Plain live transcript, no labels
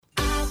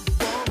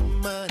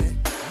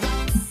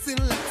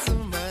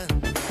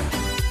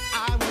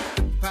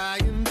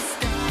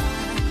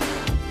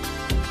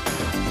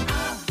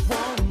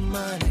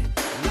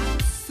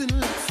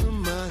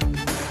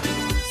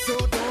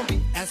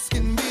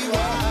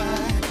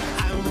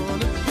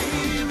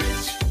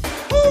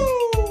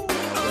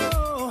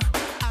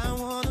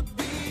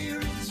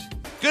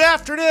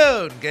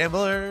afternoon,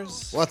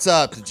 gamblers. What's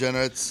up,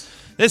 degenerates?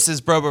 This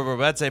is Bro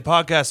Bets, a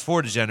podcast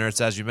for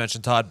degenerates, as you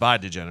mentioned, Todd, by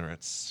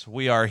degenerates.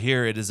 We are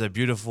here. It is a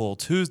beautiful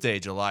Tuesday,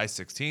 July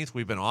 16th.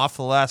 We've been off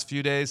the last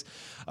few days.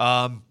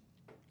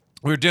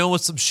 We're dealing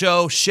with some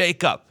show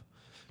shakeup.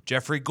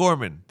 Jeffrey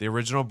Gorman, the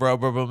original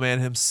Bro man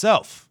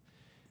himself,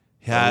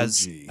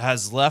 has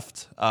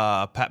left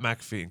Pat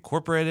McAfee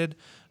Incorporated.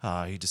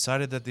 He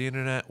decided that the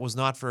internet was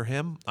not for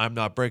him. I'm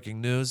not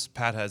breaking news.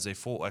 Pat has a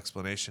full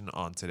explanation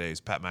on today's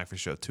Pat McAfee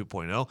Show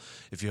 2.0,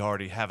 if you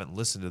already haven't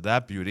listened to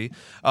that beauty.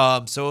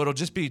 So it'll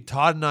just be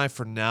Todd and I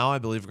for now. I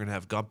believe we're going to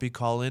have Gumpy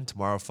call in.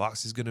 Tomorrow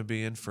Foxy's going to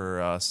be in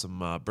for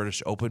some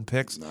British Open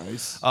picks.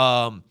 Nice.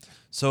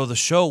 So the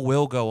show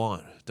will go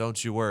on.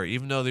 Don't you worry.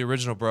 Even though the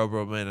original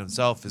Bro man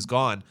himself is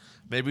gone,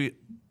 maybe,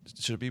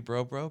 should it be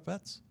Bro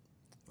Bets?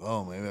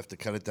 Oh, maybe I have to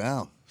cut it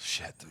down.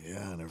 Shit.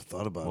 Yeah, I never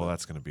thought about it. Well,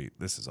 that's going to be,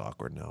 this is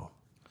awkward now.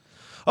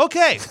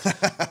 Okay.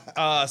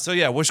 So,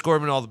 yeah, wish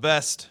Gorman all the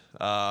best.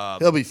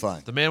 He'll be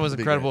fine. The man was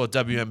incredible at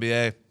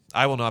WNBA.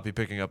 I will not be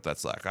picking up that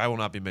slack. I will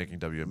not be making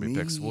WNBA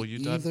picks. Will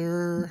you, Todd?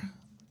 Either.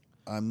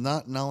 I'm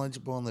not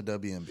knowledgeable on the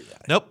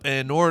WNBA. Nope,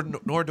 and nor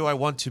do I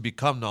want to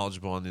become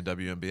knowledgeable on the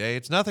WNBA.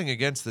 It's nothing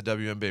against the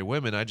WNBA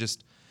women. I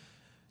just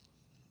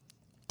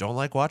don't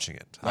like watching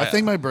it. I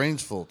think my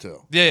brain's full,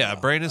 too. Yeah,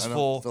 brain is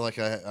full. I feel like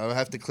I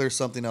have to clear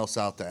something else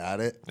out to add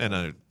it.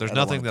 And there's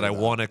nothing that I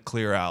want to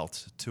clear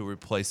out to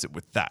replace it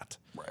with that.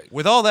 Right.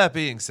 With all that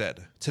being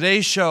said,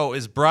 today's show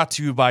is brought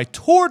to you by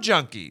Tour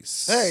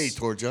Junkies. Hey,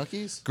 Tour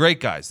Junkies. Great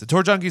guys. The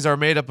Tour Junkies are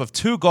made up of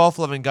two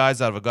golf-loving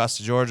guys out of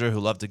Augusta, Georgia who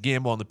love to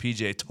gamble on the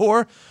PGA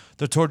Tour.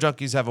 The Tour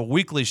Junkies have a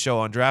weekly show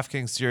on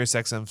DraftKings,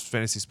 SiriusXM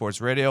Fantasy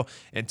Sports Radio,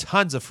 and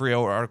tons of free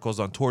articles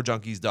on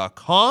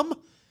TourJunkies.com.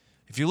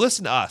 If you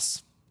listen to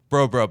us,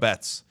 Bro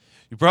Bets,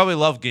 you probably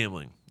love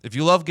gambling. If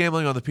you love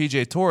gambling on the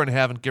PGA Tour and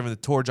haven't given the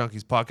Tour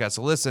Junkies podcast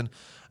a listen,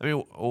 I mean,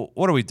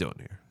 what are we doing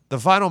here? The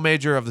final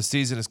major of the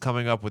season is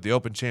coming up with the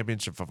Open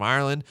Championship of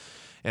Ireland,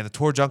 and the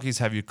Tour Junkies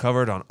have you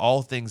covered on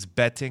all things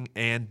betting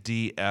and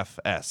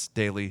DFS,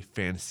 Daily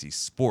Fantasy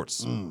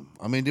Sports.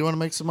 I mean, do you want to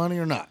make some money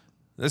or not?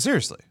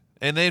 Seriously.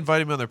 And they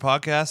invited me on their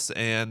podcast,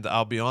 and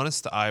I'll be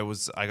honest, I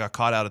got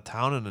caught out of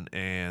town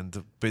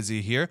and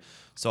busy here,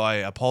 so I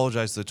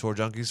apologize to the Tour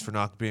Junkies for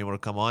not being able to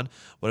come on.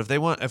 But if they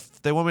want me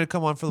to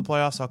come on for the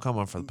playoffs, I'll come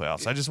on for the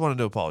playoffs. I just wanted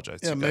to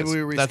apologize. Yeah, to you maybe guys.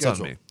 we reschedule. That's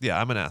on me. Yeah,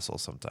 I'm an asshole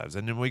sometimes,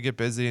 and then we get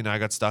busy, and I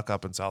got stuck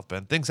up in South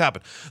Bend. Things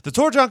happen. The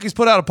Tour Junkies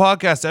put out a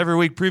podcast every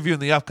week previewing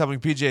the upcoming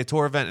PGA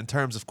Tour event in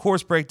terms of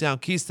course breakdown,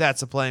 key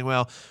stats of playing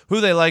well, who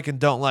they like and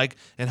don't like,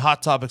 and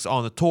hot topics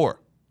on the tour.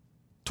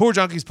 Tour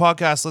Junkies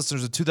podcast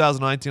listeners in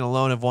 2019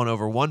 alone have won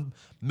over $1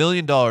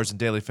 million in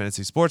daily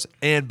fantasy sports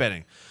and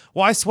betting.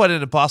 Why sweat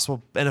an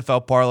impossible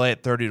NFL parlay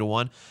at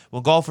 30-1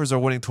 when golfers are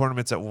winning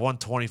tournaments at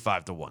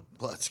 125-1?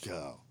 Let's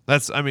go.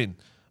 Those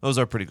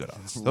are pretty good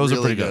odds. Those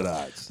are pretty good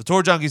odds. The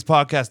Tour Junkies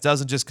podcast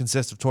doesn't just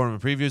consist of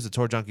tournament previews. The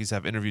Tour Junkies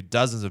have interviewed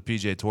dozens of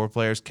PGA Tour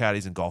players,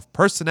 caddies, and golf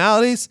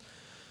personalities.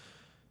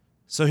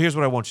 So here's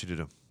what I want you to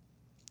do.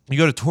 You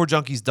go to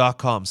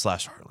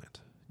tourjunkies.com/Heartland.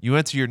 You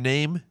enter your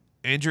name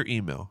and your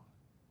email,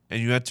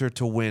 and you enter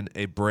to win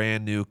a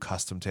brand new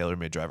custom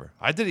tailor-made driver.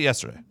 I did it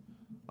yesterday.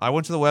 I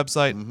went to the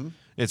website. Mm-hmm.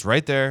 It's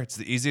right there. It's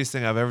the easiest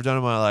thing I've ever done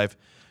in my life.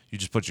 You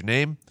just put your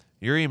name,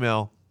 your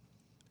email,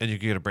 and you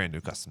can get a brand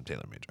new custom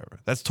tailor-made driver.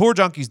 That's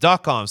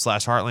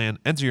tourjunkies.com/Heartland.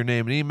 Enter your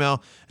name and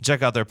email, and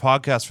check out their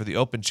podcast for the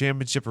Open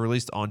Championship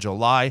released on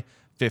July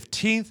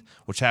 15th,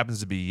 which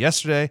happens to be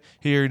yesterday.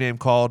 Hear your name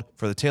called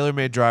for the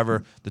tailor-made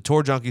driver. The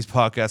Tour Junkies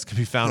podcast can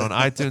be found on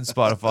iTunes,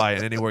 Spotify,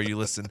 and anywhere you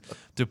listen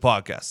to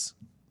podcasts.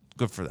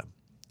 Good for them.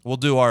 We'll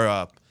do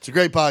our It's a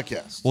great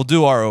podcast. We'll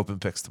do our open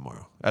picks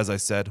tomorrow. As I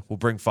said, we'll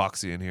bring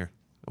Foxy in here,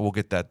 and we'll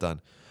get that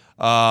done.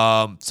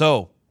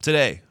 So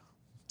today,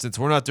 since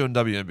we're not doing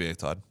WNBA,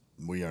 Todd,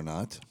 We are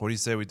not. what do you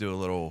say we do a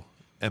little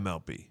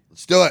MLB?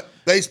 Let's do it.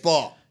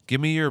 Baseball.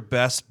 Give me your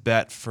best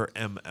bet for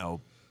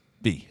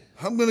MLB.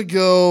 I'm going to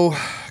go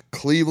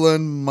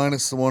Cleveland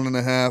minus the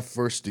 1.5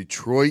 versus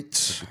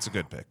Detroit. It's a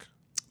good pick.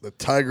 The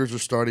Tigers are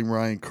starting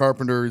Ryan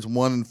Carpenter. He's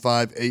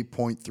 1-5,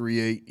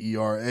 8.38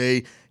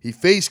 ERA. He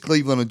faced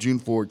Cleveland on June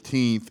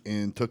 14th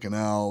and took an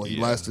L. He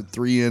lasted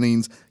 3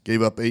 innings,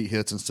 gave up 8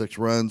 hits and 6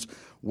 runs,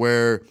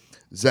 where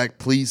Zach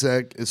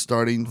Plesac is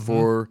starting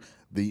for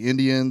the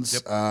Indians.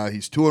 Yep.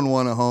 He's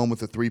 2-1 at home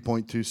with a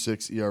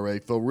 3.26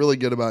 ERA. Feel really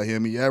good about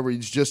him. He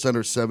averaged just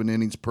under 7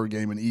 innings per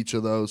game in each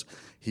of those.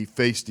 He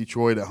faced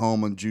Detroit at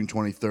home on June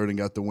 23rd and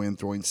got the win,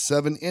 throwing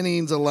 7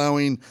 innings,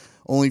 allowing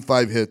only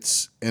 5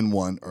 hits and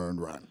 1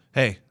 earned run.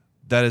 Hey,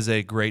 that is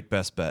a great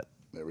best bet.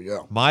 There we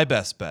go. My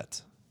best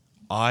bet.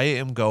 I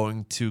am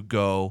going to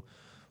go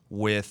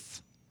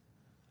with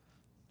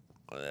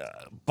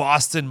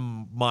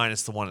Boston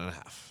minus the 1.5.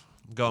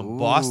 I'm going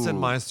Boston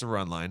minus the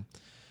run line.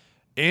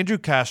 Andrew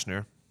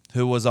Kashner,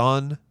 who was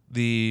on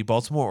the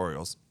Baltimore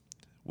Orioles,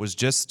 was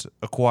just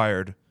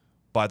acquired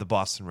by the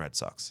Boston Red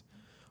Sox.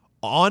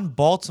 On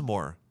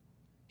Baltimore,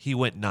 he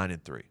went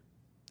 9-3.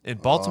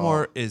 And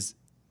Baltimore is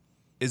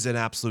an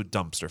absolute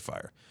dumpster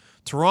fire.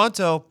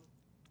 Toronto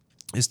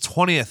is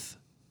 20th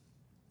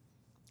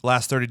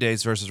last 30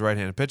 days versus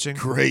right-handed pitching.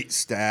 Great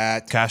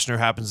stat. Cashner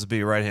happens to be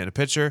a right-handed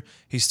pitcher.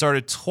 He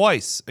started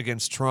twice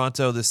against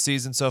Toronto this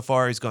season so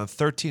far. He's gone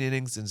 13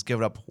 innings and has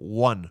given up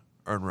 1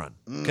 earned run.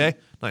 Okay?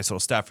 Nice little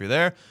stat for you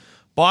there.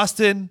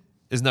 Boston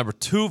is number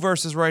 2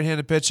 versus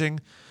right-handed pitching.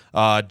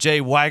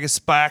 Jay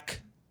Wagaspak.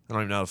 I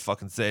don't even know how to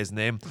fucking say his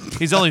name.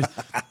 He's only,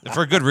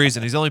 for a good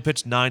reason, he's only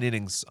pitched 9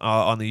 innings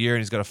on the year,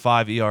 and he's got a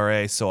 5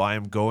 ERA. So I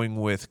am going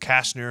with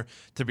Cashner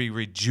to be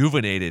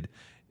rejuvenated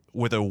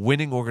with a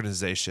winning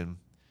organization.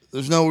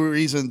 There's no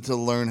reason to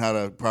learn how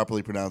to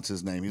properly pronounce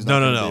his name. He's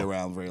not going to be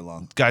around very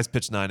long. Guys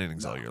pitch 9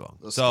 innings all year long.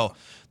 So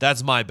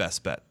that's my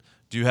best bet.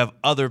 Do you have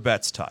other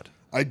bets, Todd?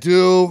 I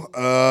do.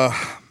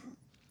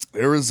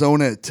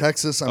 Arizona at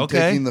Texas. I'm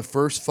taking the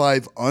first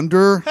 5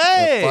 under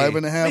Hey, at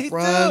 5.5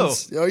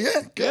 runs. too. Oh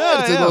yeah, good. Yeah,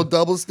 It's a little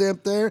double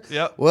stamp there.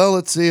 Yep. Well,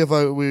 let's see if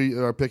we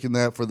are picking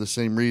that for the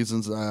same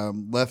reasons.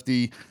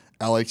 Lefty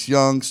Alex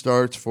Young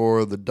starts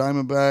for the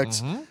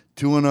Diamondbacks.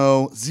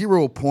 2-0,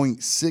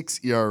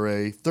 0.6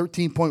 ERA,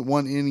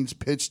 13.1 innings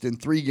pitched in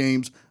 3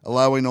 games,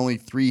 allowing only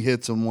 3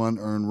 hits and 1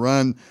 earned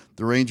run.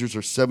 The Rangers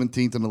are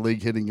 17th in the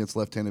league hitting against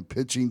left-handed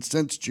pitching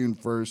since June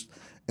 1st.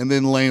 And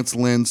then Lance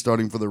Lynn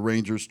starting for the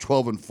Rangers,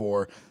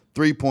 12-4,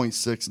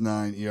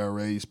 3.69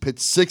 ERA. He's pitched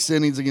 6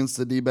 innings against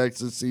the D-backs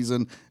this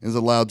season and has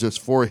allowed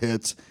just 4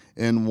 hits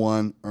and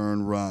 1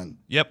 earned run.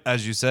 Yep,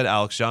 as you said,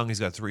 Alex Young, he's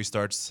got 3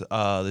 starts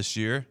this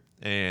year.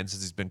 And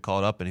since he's been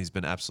called up, and he's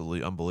been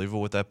absolutely unbelievable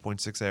with that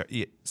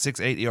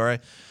 .68 ERA.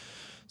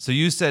 So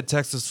you said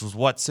Texas was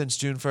what since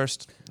June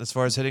 1st as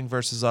far as hitting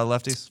versus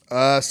lefties?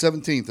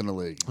 17th in the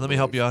league. Let me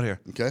help you out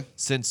here. Okay.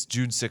 Since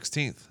June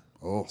 16th.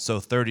 Oh. So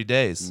 30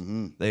 days.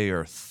 They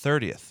are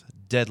 30th,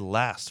 dead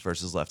last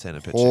versus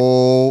left-handed pitching.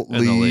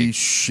 Holy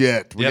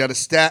shit. We Yep. got a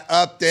stat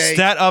update.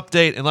 Stat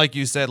update. And like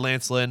you said,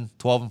 Lance Lynn,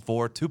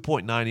 12-4,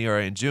 2.9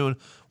 ERA in June,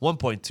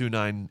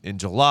 1.29 in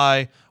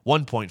July,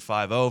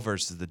 1.50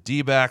 versus the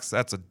D-backs.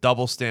 That's a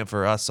double stamp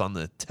for us on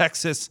the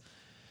Texas.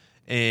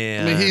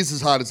 And I mean, he's as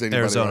hot as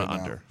anybody Arizona right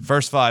now. under.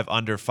 First 5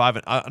 under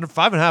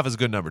 5.5 is a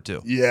good number too.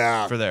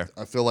 Yeah. For there.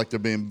 I feel like they're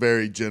being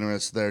very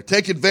generous there.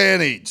 Take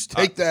advantage.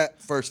 Take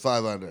that first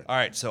 5 under. All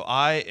right, so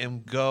I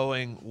am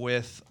going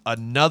with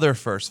another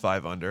first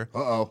 5 under.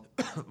 Uh-oh.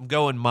 I'm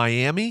going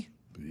Miami,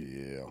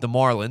 the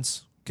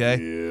Marlins, okay,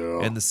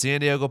 and the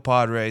San Diego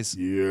Padres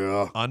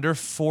Yeah. under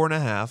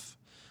 4.5.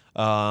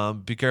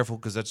 Be careful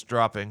because that's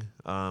dropping.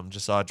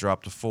 Just saw it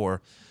drop to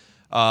 4.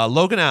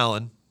 Logan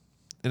Allen,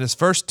 in his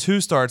first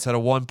 2 starts, had a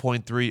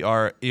 1.3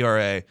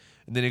 ERA,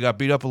 and then he got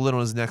beat up a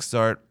little in his next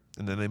start,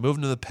 and then they moved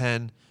him to the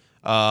pen.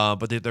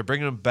 But they're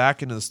bringing him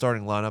back into the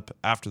starting lineup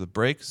after the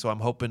break, so I'm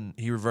hoping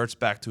he reverts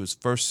back to his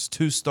first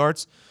 2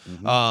 starts.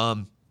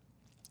 So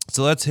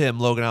that's him,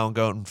 Logan Allen,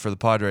 going for the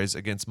Padres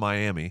against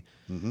Miami.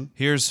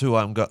 Here's who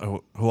I'm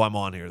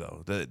on here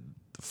though, the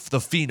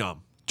phenom,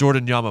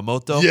 Jordan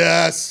Yamamoto.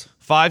 Yes.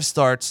 5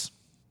 starts,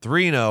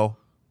 3-0.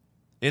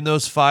 In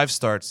those 5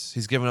 starts,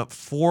 he's given up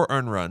 4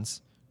 earned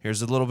runs.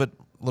 Here's a little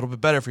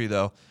bit better for you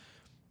though.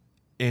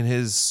 In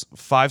his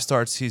 5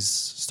 starts, he's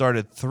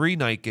started 3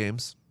 night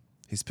games.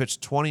 He's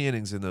pitched 20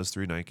 innings in those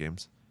 3 night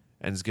games,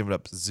 and has given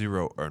up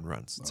 0 earned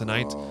runs.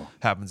 Tonight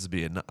happens to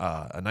be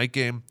a night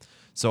game,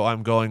 so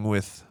I'm going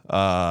with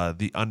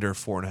the under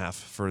 4.5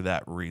 for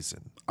that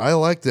reason. I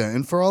like that.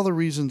 And for all the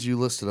reasons you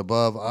listed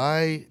above,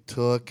 I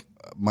took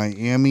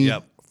Miami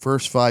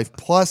first 5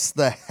 plus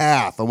the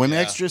half. I went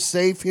extra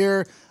safe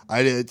here.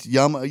 I did,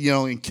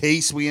 in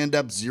case we end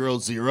up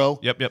 0-0.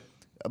 Yep.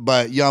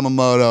 But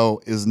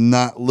Yamamoto is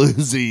not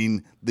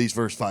losing these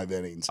first 5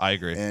 innings. I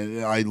agree.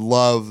 And I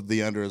love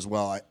the under as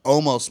well. I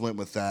almost went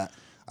with that.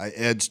 I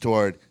edged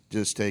toward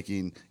just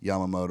taking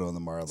Yamamoto and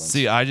the Marlins.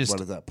 See, what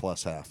is that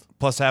plus half?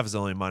 Plus half is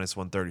only minus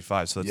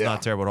 135, so it's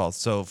not terrible at all.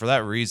 So for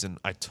that reason,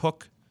 I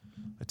took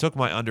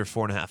my under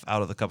 4.5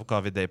 out of the cup of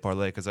coffee a day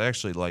parlay because I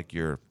actually like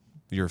your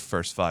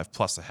first 5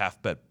 plus a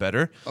half bet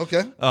better.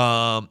 Okay.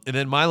 And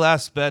then my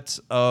last bet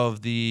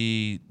of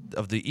the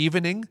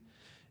evening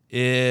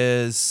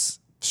is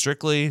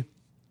strictly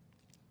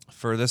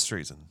for this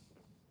reason.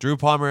 Drew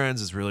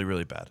Pomeranz is really,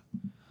 really bad.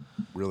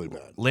 Really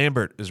bad.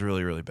 Lambert is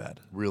really, really bad.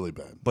 Really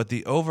bad. But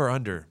the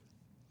over-under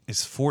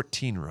is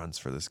 14 runs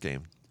for this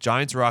game.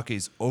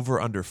 Giants-Rockies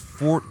over-under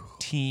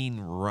 14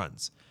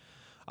 runs.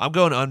 I'm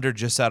going under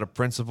just out of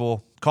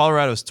principle.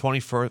 Colorado is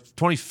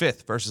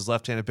 25th versus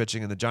left-handed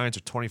pitching, and the Giants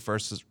are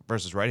 21st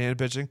versus right-handed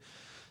pitching.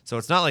 So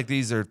it's not like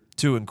these are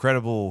 2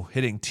 incredible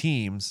hitting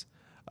teams.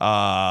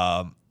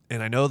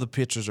 And I know the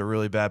pitchers are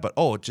really bad, but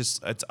it's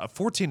a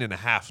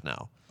 14.5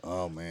 now.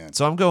 Oh, man.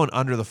 So I'm going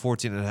under the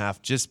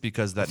 14.5 just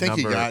because that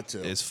number you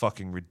is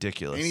fucking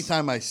ridiculous.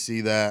 Anytime I see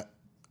that,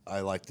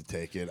 I like to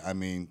take it. I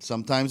mean,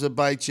 sometimes it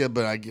bites you,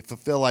 but I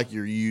feel like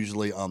you're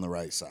usually on the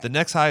right side. The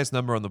next highest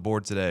number on the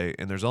board today,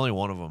 and there's only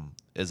one of them,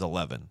 is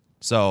 11.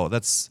 So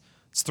it's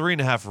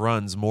 3.5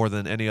 runs more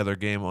than any other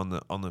game on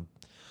the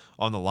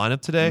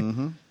lineup today.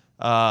 And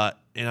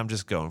I'm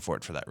just going for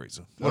it for that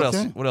reason. What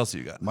else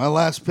you got? My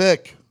last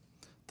pick.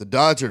 The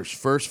Dodgers,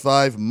 first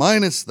 5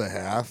 minus the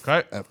half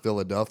at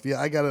Philadelphia.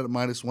 I got it at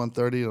minus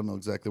 130. I don't know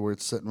exactly where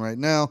it's sitting right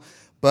now.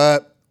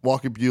 But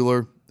Walker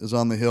Buehler is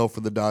on the hill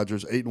for the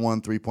Dodgers,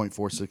 8-1,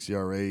 3.46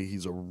 ERA.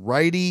 He's a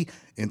righty,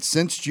 and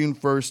since June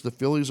 1st, the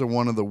Phillies are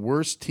one of the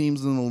worst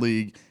teams in the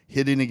league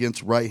hitting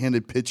against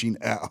right-handed pitching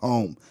at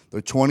home.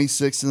 They're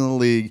 26th in the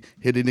league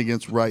hitting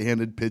against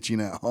right-handed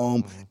pitching at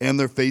home, and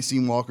they're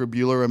facing Walker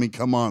Buehler. I mean,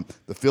 come on.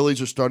 The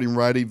Phillies are starting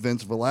righty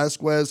Vince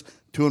Velasquez,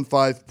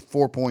 2-5,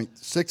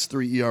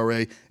 4.63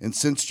 ERA, and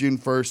since June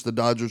 1st, the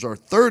Dodgers are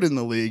third in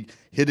the league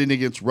hitting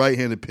against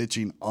right-handed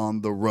pitching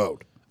on the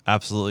road.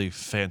 Absolutely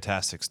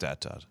fantastic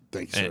stat, Todd.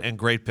 Thank you, sir. And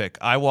great pick.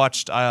 I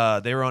watched,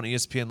 they were on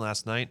ESPN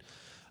last night,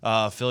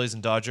 Phillies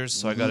and Dodgers,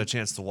 so I got a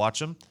chance to watch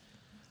them.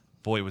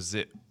 Boy, was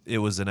it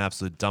was an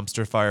absolute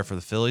dumpster fire for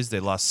the Phillies. They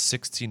lost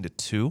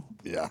 16-2.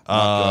 Yeah,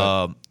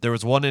 not good. There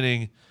was one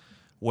inning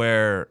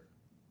where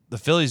the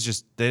Phillies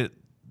just, they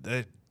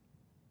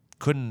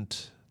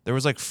couldn't, there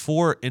was like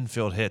 4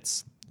 infield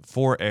hits,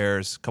 4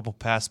 errors, a couple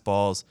pass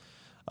balls.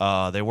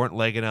 They weren't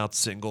legging out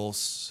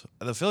singles.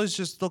 The Phillies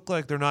just look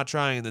like they're not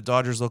trying. The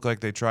Dodgers look like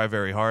they try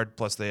very hard.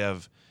 Plus, they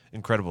have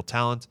incredible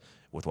talent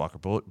with Walker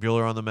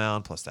Buehler on the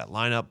mound. Plus, that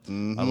lineup.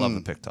 I love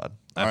the pick, Todd.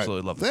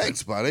 Absolutely love the pick.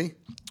 Thanks, buddy.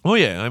 Oh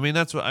yeah, I mean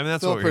that's what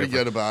that's Feel what we're pretty here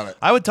for. good about it.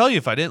 I would tell you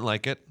if I didn't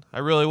like it. I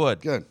really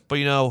would. Good. But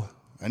you know,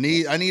 I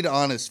need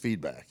honest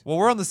feedback. well,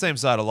 we're on the same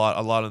side a lot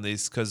on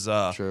these because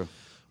True.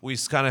 we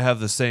kind of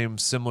have the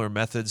similar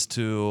methods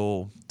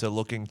to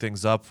looking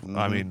things up.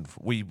 I mean,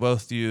 we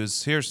both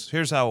use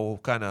here's how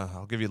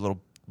I'll give you a little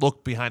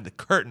look behind the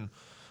curtain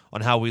on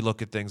how we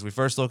look at things. We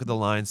first look at the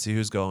lines, see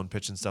who's going,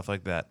 pitching, stuff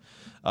like that.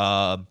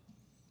 And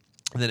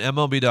then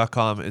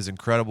MLB.com is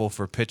incredible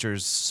for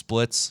pitchers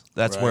splits.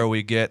 That's Right. where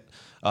we get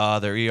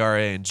their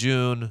ERA in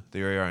June,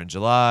 their ERA in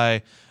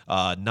July,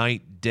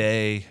 night,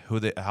 day,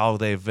 how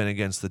they've been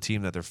against the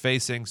team that they're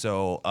facing.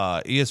 So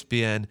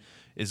ESPN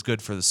is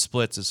good for the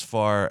splits as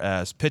far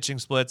as pitching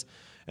splits.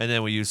 And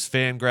then we use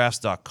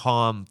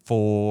Fangraphs.com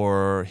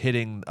for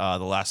hitting the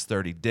last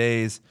 30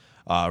 days,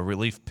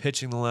 relief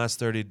pitching the last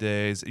 30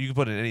 days. You can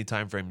put in any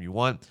time frame you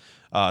want.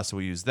 So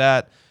we use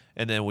that.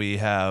 And then we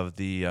have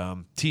the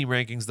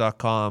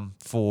teamrankings.com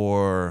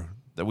for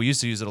that. We used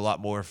to use it a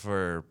lot more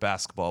for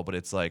basketball, but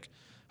it's like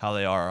how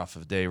they are off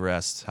of day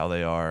rest, how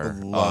they are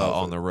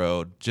on the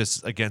road,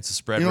 just against the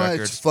spread You know,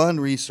 records. it's fun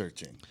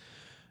researching.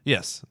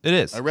 Yes, it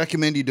is. I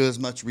recommend you do as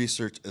much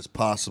research as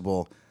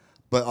possible,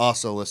 but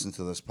also listen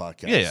to this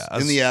podcast. Yeah.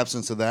 In the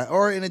absence of that,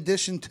 or in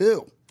addition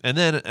to. And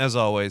then, as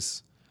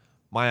always,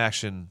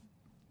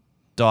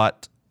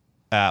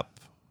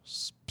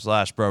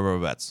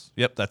 myaction.app/BroBroBets.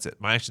 Yep, that's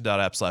it.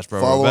 myaction.app/BroBroBets.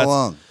 Follow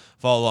along.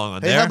 Follow along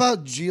on Hey, there. how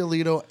about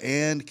Giolito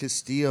and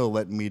Castillo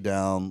letting me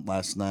down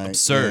last night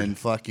Absurd. in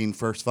fucking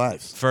first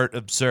 5?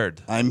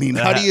 Absurd. I mean,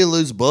 how do you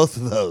lose both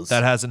of those?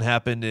 That hasn't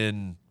happened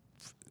in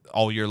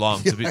all year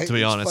long, to be It's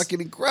honest. fucking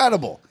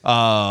incredible.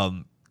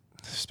 Especially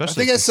I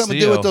think it has something to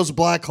do Castillo. with those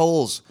black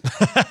holes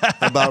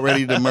about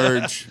ready to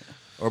merge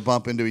or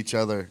bump into each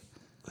other.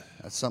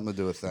 That's something to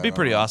do with that. It'd be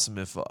pretty I don't know. awesome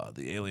if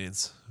the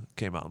aliens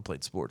came out and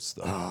played sports,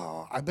 though.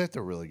 Oh, I bet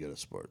they're really good at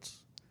sports.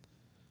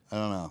 I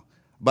don't know.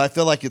 But I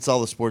feel like it's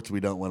all the sports we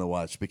don't want to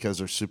watch because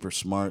they're super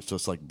smart. So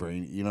it's like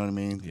brain, you know what I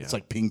mean? Yeah. It's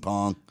like ping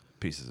pong,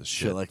 Pieces of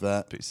shit. shit like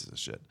that. Pieces of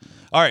shit.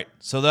 All right,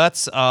 so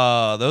that's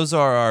those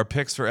are our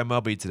picks for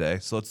MLB today.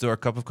 So let's do our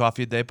cup of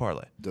coffee a day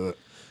parlay. Do it.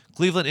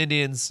 Cleveland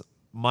Indians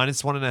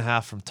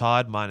 -1.5 from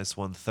Todd,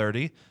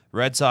 -130.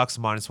 Red Sox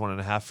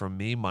 -1.5 from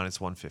me,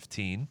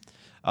 -115.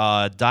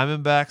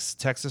 Diamondbacks,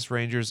 Texas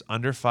Rangers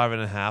under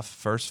 5.5,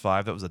 first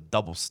 5. That was a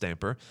double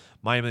stamper.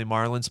 Miami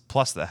Marlins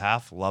plus the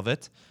half, love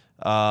it.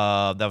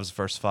 That was the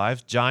first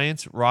 5.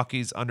 Giants,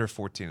 Rockies under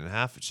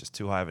 14.5. It's just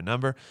too high of a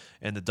number.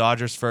 And the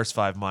Dodgers first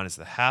 5 minus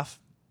the half.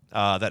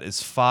 That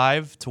is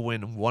 5 to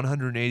win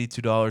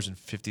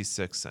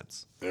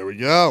 $182.56. There we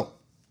go.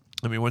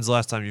 I mean, when's the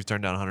last time you've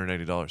turned down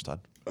 $180, Todd?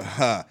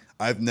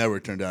 I've never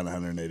turned down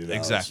 $180.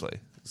 Exactly.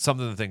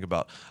 Something to think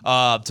about.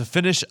 To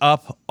finish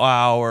up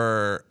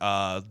our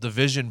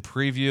division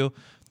preview,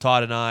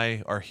 Todd and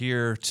I are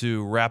here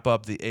to wrap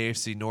up the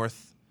AFC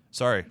North.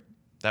 Sorry,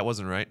 that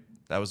wasn't right.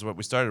 That was what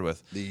we started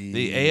with.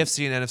 The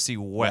AFC and NFC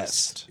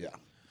West. Yeah.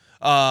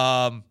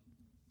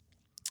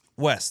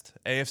 West.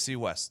 AFC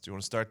West. Do you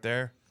want to start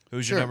there?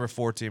 Who's Sure. your number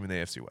 4 team in the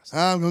AFC West?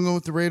 I'm going to go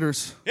with the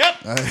Raiders. Yep.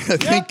 I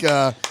think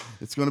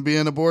it's going to be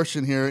an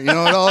abortion here. You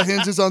know, it all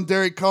hinges on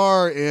Derek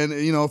Carr. And,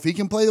 you know, if he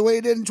can play the way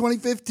he did in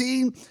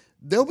 2015,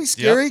 they'll be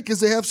scary because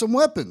they have some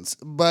weapons.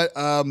 But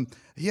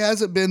he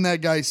hasn't been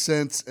that guy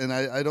since, and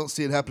I don't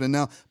see it happening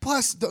now.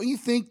 Plus, don't you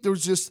think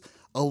there's just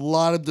a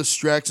lot of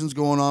distractions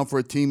going on for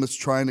a team that's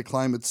trying to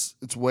climb its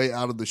way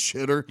out of the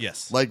shitter?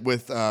 Yes. Like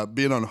with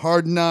being on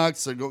Hard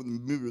Knocks, they're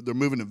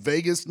moving to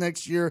Vegas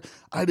next year.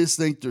 I just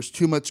think there's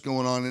too much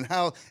going on,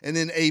 and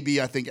then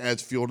AB I think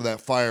adds fuel to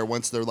that fire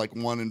once they're like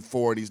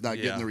 1-4 and he's not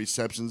getting the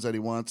receptions that he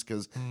wants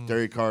because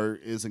Derek Carr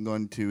isn't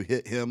going to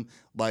hit him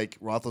like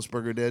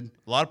Roethlisberger did.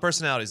 A lot of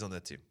personalities on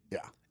that team. Yeah.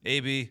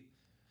 AB,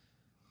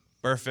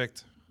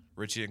 perfect.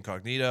 Richie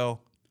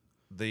Incognito.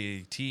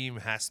 The team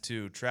has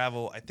to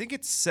travel. I think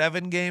it's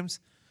 7 games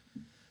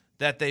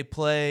that they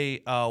play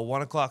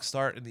 1 o'clock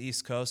start in the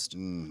East Coast,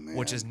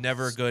 which is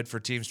never good for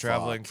teams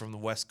traveling from the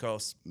West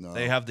Coast. No.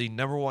 They have the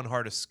number one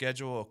hardest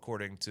schedule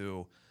according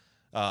to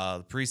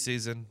the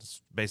preseason,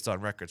 based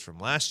on records from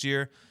last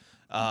year.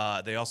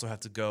 They also have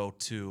to go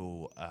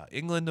to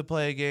England to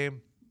play a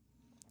game.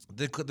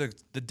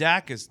 The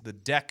deck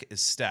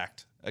is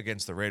stacked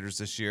against the Raiders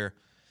this year,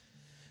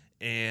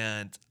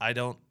 and I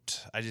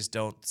just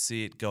don't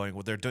see it going.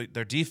 With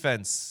their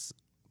defense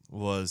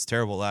was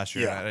terrible last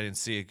year. Yeah. I didn't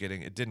see it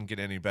getting. It didn't get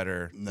any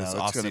better No, this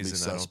it's going to be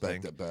offseason. I don't suspect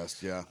think. at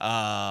best.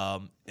 Yeah.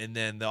 And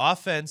then the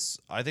offense,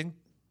 I think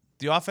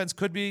the offense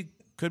could be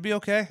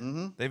okay.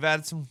 Mm-hmm.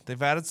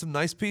 They've added some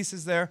nice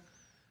pieces there,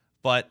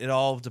 but it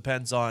all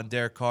depends on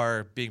Derek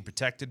Carr being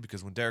protected,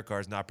 because when Derek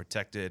Carr is not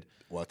protected,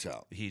 Watch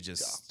out. he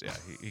just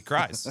he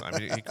cries. I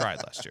mean, he cried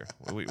last year.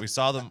 We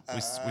saw them.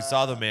 We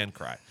saw the man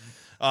cry.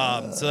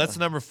 So that's the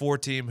number 4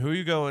 team. Who are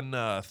you going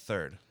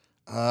third?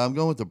 I'm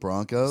going with the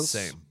Broncos.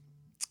 Same.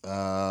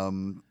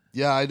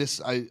 Yeah,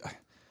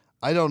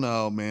 I don't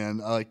know, man.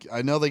 Like,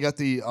 I know they got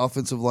the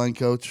offensive line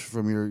coach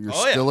from your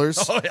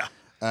Steelers. Oh yeah.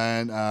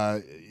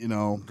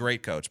 And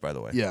Great coach, by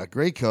the way. yeah,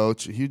 great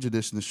coach, a huge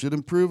addition. This should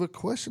improve a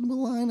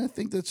questionable line. I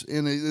think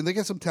and they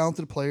got some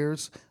talented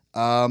players.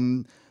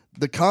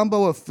 The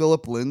combo of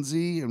Philip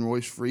Lindsay and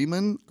Royce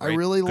Freeman, I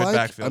really Good like.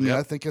 backfield, I mean, yep.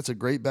 I think it's a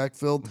great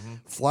backfield.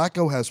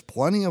 Flacco has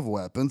plenty of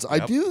weapons. I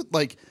do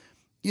like,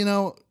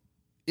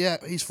 yeah,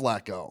 he's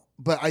Flacco,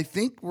 but I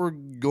think we're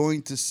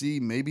going to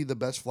see maybe the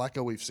best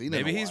Flacco we've seen.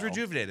 Maybe in a he's while.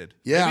 rejuvenated.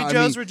 Yeah, Maybe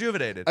Joe's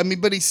rejuvenated. I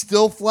mean, but he's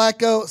still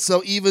Flacco.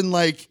 So even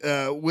like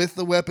with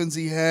the weapons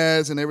he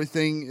has and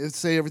everything,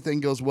 say everything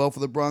goes well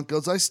for the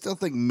Broncos, I still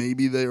think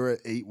maybe they were at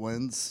 8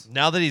 wins.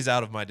 Now that he's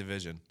out of my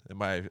division, in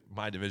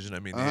my division, I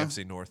mean the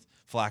AFC North,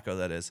 Flacco,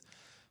 that is.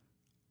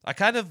 I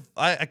kind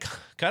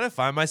of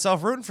find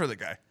myself rooting for the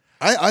guy.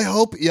 I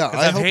hope, yeah,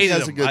 I hope he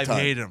has a good I've time.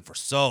 hated him for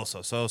so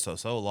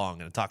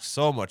long, and talked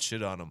so much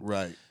shit on him.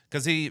 Right.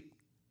 Because he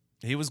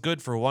was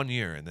good for 1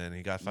 year, and then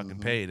he got fucking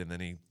paid, and then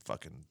he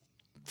fucking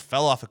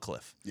fell off a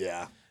cliff.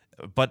 Yeah.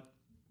 But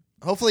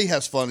Hopefully he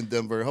has fun in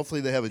Denver.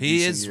 Hopefully they have a he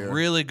decent is year.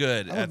 really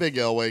good. I'm a big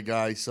Elway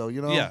guy, so I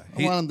want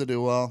him to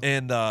do well.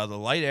 And the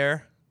light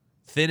air,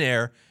 thin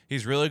air,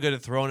 he's really good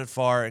at throwing it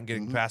far and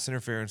getting pass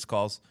interference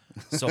calls.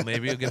 So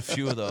maybe you'll get a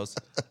few of those.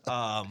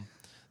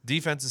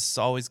 Defense is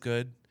always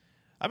good.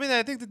 I mean,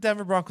 I think the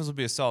Denver Broncos will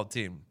be a solid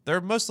team.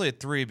 They're mostly at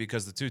 3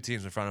 because the 2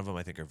 teams in front of them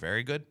I think are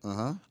very good.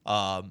 And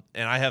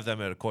I have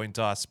them at a coin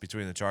toss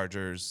between the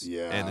Chargers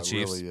and the it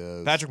Chiefs. really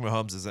is. Patrick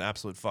Mahomes is an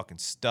absolute fucking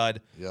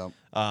stud. Yep.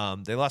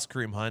 They lost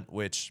Kareem Hunt,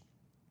 which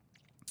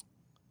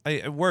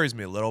it worries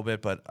me a little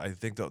bit, but I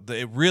think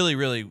it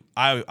really,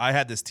 I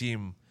had this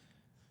team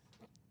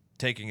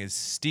taking a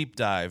steep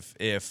dive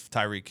if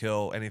Tyreek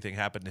Hill, anything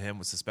happened to him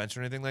with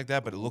suspension or anything like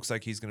that, but it looks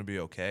like he's going to be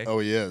okay. Oh,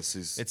 he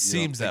is. It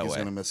seems that way. He's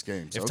going to miss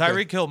games. If Okay.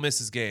 Tyreek Hill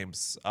misses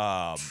games,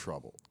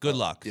 Trouble. good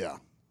luck. Yeah.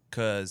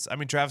 Because, I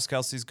mean, Travis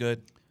Kelce's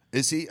good.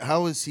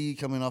 How is he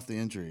coming off the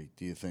injury,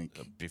 do you think?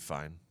 Be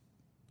fine.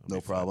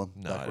 No problem.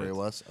 No, Back where he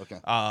was?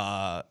 Okay.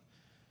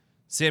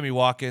 Sammy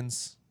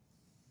Watkins,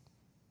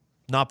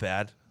 not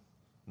bad.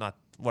 Not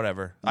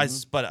whatever.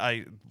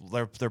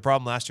 Their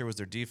problem last year was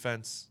their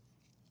defense.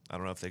 I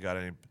don't know if they got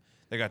any.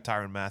 They got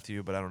Tyrann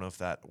Mathieu, but I don't know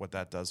what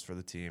that does for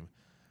the team.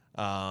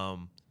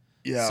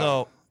 Yeah.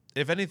 So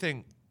if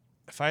anything,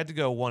 if I had to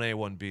go 1A,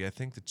 1B, I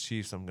think the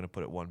Chiefs I'm going to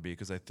put at 1B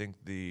because I think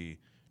the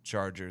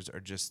Chargers are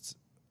just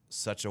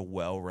such a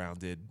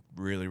well-rounded,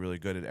 really, really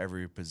good at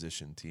every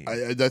position team.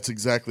 That's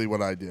exactly what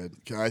I did.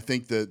 I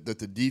think that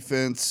the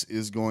defense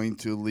is going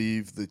to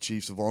leave the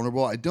Chiefs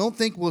vulnerable. I don't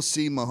think we'll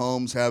see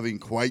Mahomes having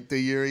quite the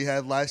year he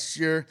had last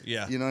year.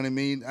 Yeah. You know what I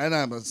mean? And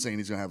I'm not saying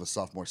he's going to have a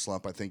sophomore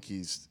slump. I think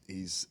he's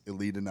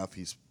elite enough.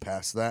 He's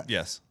past that.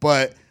 Yes.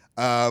 But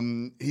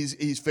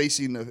he's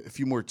facing a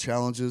few more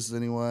challenges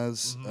than he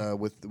was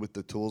with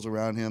the tools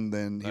around him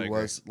than he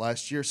was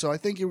last year. So I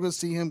think you're going to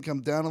see him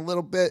come down a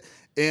little bit.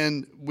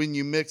 And when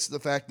you mix the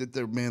fact that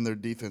their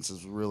defense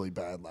is really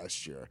bad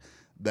last year,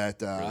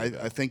 that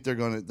I think they're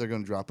going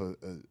to drop a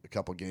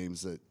couple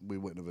games that we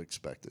wouldn't have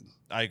expected.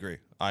 I agree.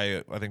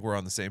 I think we're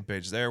on the same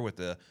page there with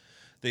the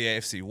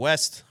AFC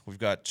West. We've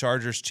got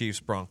Chargers, Chiefs,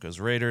 Broncos,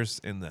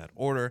 Raiders in that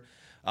order.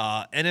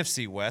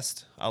 NFC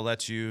West, I'll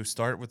let you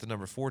start with the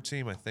number 4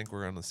 team. I think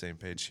we're on the same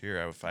page here,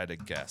 if I had to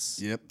guess.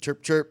 Yep,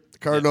 chirp, chirp. The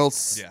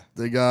Cardinals. Yeah.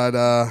 They got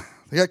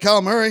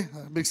Kyle Murray.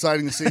 It'll be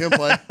exciting to see him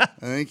play. I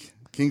think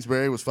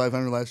Kingsbury was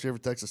 500 last year for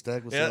Texas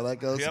Tech. We'll see how that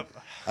goes. Yep.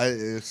 I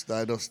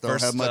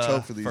don't have much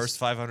hope for these. First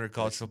 500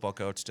 college football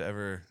coach to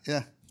ever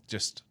Yeah.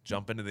 just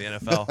jump into the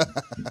NFL.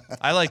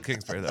 I like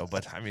Kingsbury, though,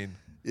 but I mean.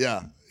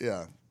 Yeah.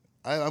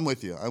 I'm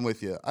with you.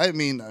 I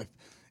mean,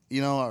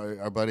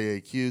 our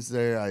buddy AQ's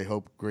there. I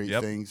hope great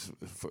things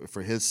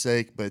for his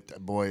sake, but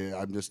boy,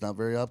 I'm just not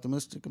very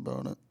optimistic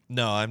about it.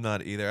 No, I'm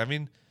not either. I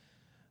mean,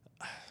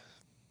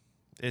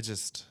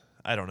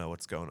 I don't know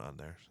what's going on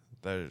there.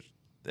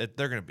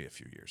 They're going to be a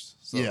few years.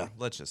 So Yeah.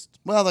 let's just.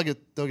 Well,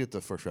 they'll get the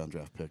first round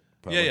draft pick.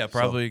 Probably. Yeah, So,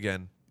 probably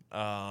again.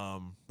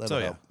 That'll So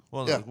yeah, help.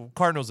 well, Yeah.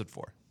 Cardinals at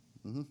 4.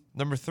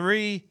 Number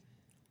 3,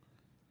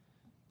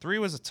 3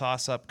 was a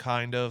toss-up,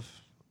 kind of.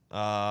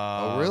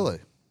 Oh, really?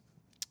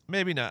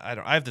 Maybe not.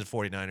 I have the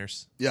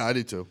 49ers. Yeah, I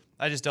do too.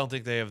 I just don't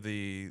think they have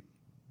the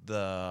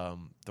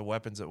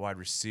weapons at wide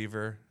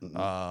receiver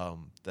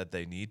that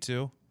they need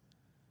to.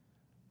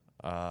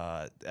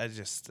 And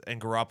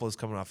Garoppolo's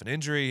coming off an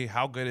injury.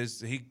 How good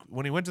is he?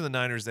 When he went to the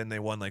Niners, then they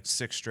won like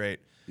 6 straight.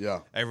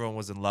 Yeah, everyone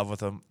was in love with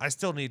him. I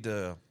still need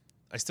to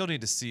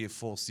see a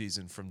full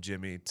season from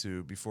Jimmy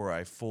before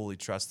I fully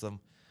trust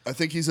them. I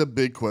think he's a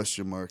big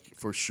question mark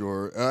for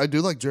sure. I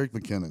do like Jerick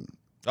McKinnon.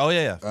 Oh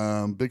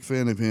yeah. Big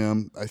fan of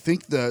him. I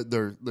think that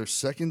their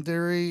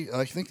secondary.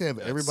 I think they have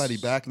everybody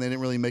back, and they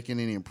didn't really make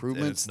any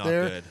improvements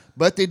there. Good.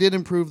 But they did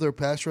improve their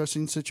pass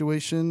rushing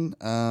situation.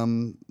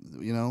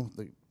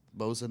 The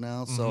Bosa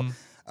now, so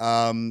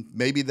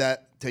maybe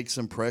that takes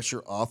some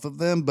pressure off of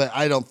them. But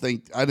I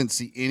didn't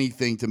see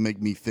anything to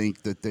make me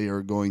think that they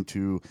are going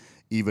to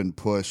even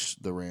push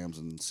the Rams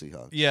and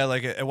Seahawks. Yeah,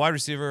 like a wide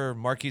receiver,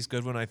 Marquise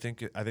Goodwin, I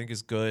think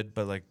is good.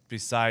 But like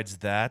besides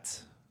that.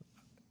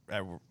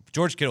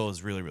 George Kittle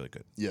is really, really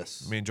good.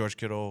 Yes. Me and George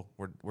Kittle,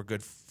 we're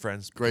good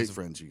friends. Great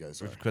friends you guys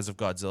are. Because of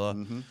Godzilla.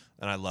 Mm-hmm.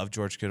 And I love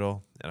George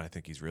Kittle, and I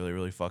think he's really,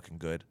 really fucking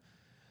good.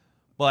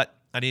 But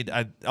they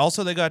got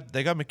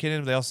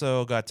McKinnon. They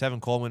also got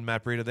Tevin Coleman,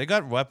 Matt Breida. They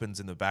got weapons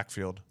in the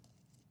backfield.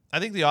 I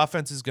think the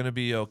offense is going to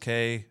be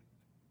okay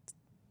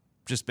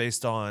just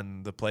based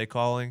on the play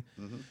calling.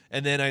 Mm-hmm.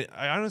 And then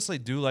I honestly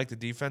do like the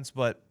defense,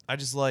 but I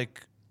just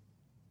like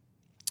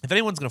if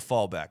anyone's going to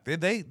fall back.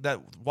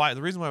 The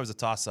reason why it was a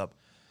toss-up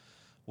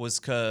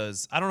was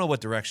because I don't know what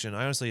direction.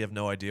 I honestly have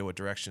no idea what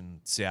direction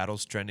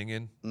Seattle's trending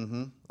in.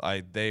 Mm-hmm.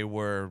 I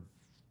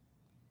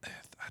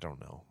don't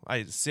know.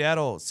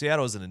 Seattle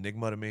is an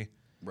enigma to me,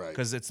 right?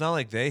 Because it's not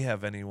like they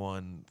have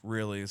anyone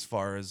really as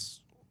far as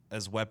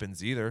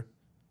weapons either.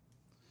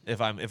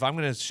 If I'm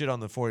gonna shit on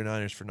the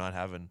 49ers for not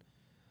having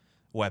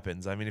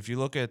weapons, I mean, if you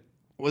look at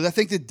I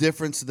think the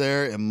difference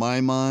there in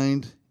my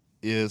mind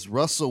is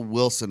Russell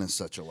Wilson is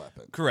such a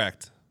weapon.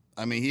 Correct.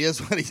 I mean, he is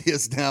what he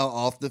is now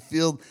off the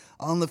field.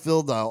 On the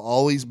field, I'll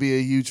always be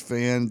a huge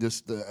fan.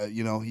 Just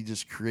he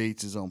just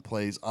creates his own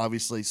plays.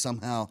 Obviously,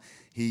 somehow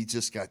he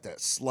just got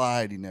that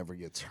slide. He never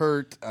gets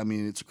hurt. I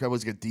mean, it's incredible.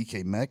 He's got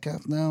DK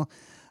Metcalf now.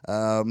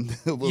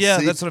 We'll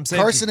see. That's what I'm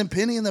saying. Carson and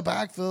Penny in the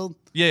backfield.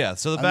 Yeah.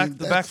 So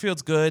the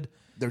backfield's good.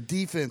 Their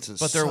defense is,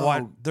 but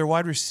their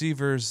wide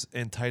receivers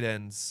and tight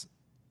ends,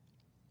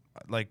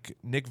 like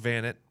Nick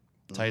Vannett,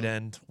 tight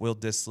end, Will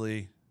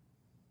Dissly.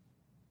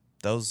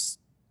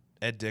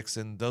 Ed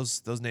Dixon,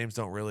 those names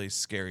don't really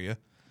scare you.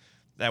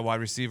 That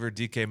wide receiver,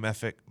 DK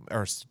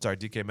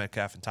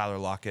Metcalf and Tyler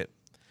Lockett.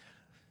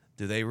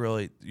 Do they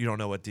really? You don't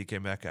know what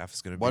DK Metcalf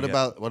is going to be.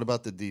 What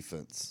about the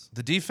defense?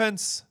 The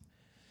defense,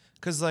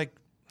 because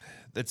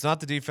it's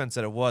not the defense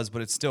that it was,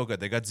 but it's still good.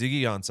 They got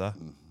Ziggy Ansah,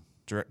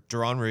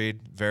 Jerron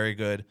Reed, very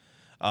good.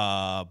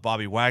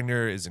 Bobby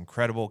Wagner is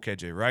incredible.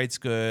 KJ Wright's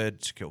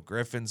good. Shaquille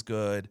Griffin's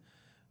good.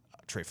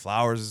 Trey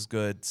Flowers is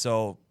good.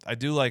 So I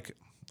do like.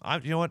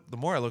 You know what? The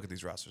more I look at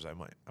these rosters, I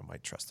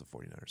might trust the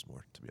 49ers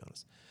more, to be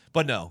honest.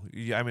 But no,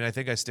 I mean, I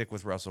think I stick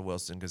with Russell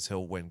Wilson because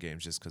he'll win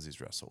games just because he's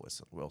Russell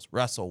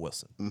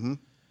Wilson. Mm-hmm.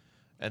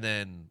 And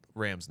then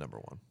Rams number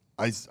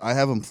 1. I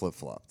have them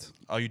flip-flopped.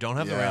 Oh, you don't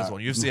have the Rams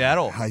one? You have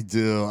Seattle. I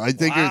do. I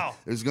think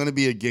there's going to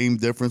be a game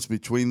difference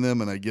between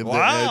them, and I give the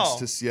edge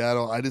to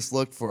Seattle. I just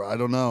look for, I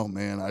don't know,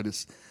 man.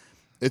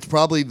 It's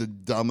probably the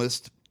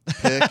dumbest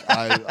pick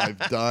I've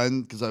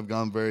done because I've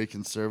gone very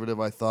conservative.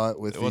 I thought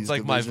with these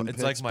division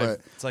picks,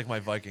 it's like my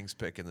Vikings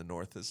pick in the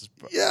North. I just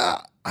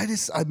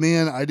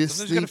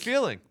think, got a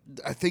feeling.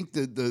 I think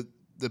the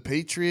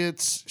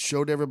Patriots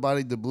showed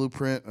everybody the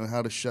blueprint on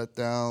how to shut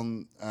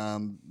down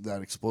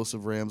that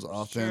explosive Rams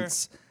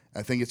offense. Sure.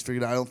 I think it's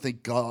figured out. I don't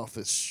think Goff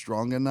is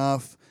strong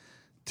enough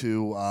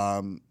to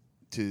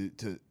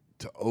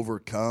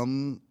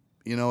overcome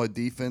a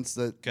defense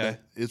that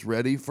is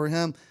ready for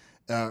him.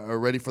 Are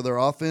ready for their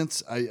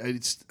offense.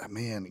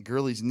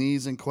 Gurley's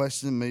knees in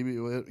question. Maybe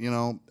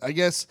I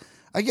guess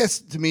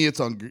to me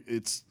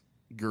it's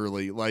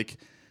Gurley. Like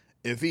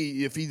if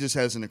he just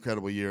has an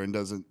incredible year and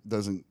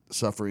doesn't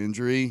suffer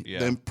injury,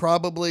 then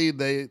probably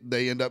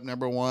they end up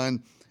number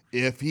 1.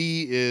 If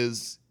he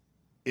is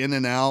in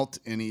and out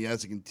and he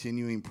has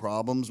continuing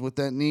problems with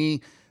that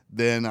knee,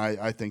 then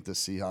I think the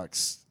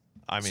Seahawks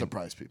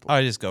surprise people.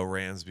 I just go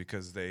Rams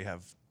because they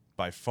have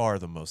by far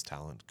the most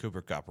talent.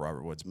 Cooper Kupp,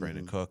 Robert Woods,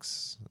 Brandon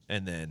Cooks,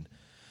 and then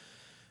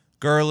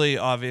Gurley,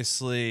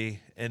 obviously.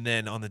 And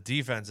then on the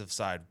defensive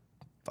side,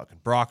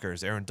 fucking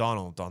Brockers, Aaron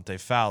Donald, Dante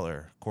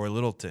Fowler, Corey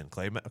Littleton,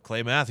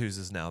 Clay Matthews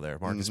is now there.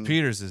 Marcus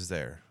Peters is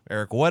there.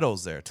 Eric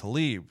Weddle's there.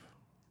 Talib,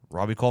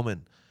 Robbie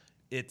Coleman.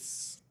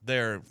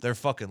 They're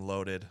fucking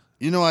loaded.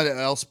 You know what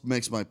else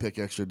makes my pick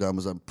extra dumb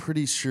is I'm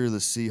pretty sure the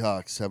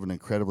Seahawks have an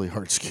incredibly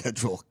hard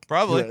schedule.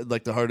 Probably.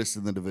 Like the hardest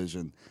in the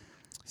division.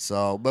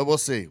 So, but we'll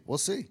see.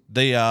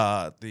 The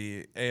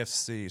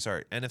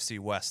NFC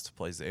West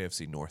plays the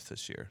AFC North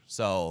this year.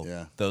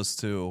 So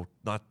those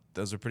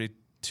are pretty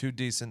two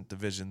decent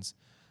divisions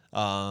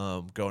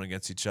going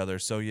against each other.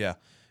 So yeah,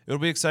 it'll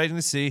be exciting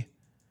to see.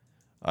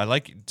 I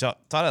like Todd.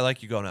 I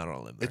like you going out on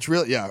a limb there.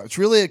 It's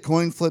really a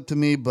coin flip to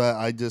me, but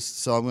I'm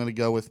going to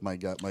go with my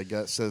gut. My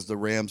gut says the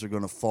Rams are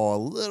going to fall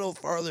a little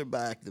farther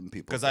back than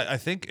people. Because I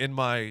think in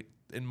my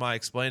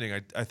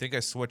explaining, I think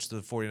I switched to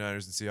the 49ers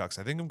and Seahawks.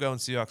 I think I'm going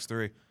Seahawks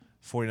 3,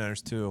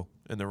 49ers 2,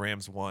 and the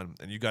Rams 1,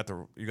 and you got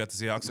the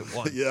Seahawks at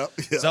 1. Yeah.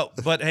 So,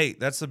 but hey,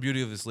 that's the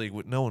beauty of this league.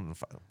 No one,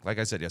 like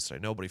I said yesterday,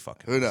 nobody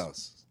fucking. Who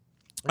knows?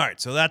 All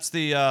right, so that's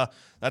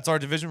our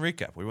division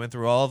recap. We went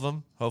through all of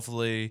them.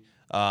 Hopefully,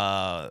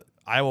 I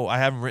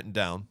have them written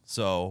down,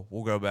 so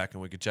we'll go back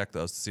and we can check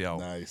those to see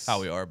how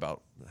we are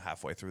about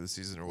halfway through the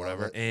season or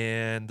whatever.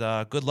 And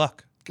good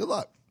luck. Good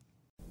luck.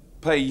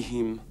 Pay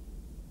him.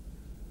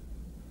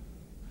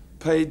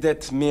 Pay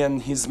that man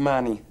his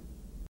money.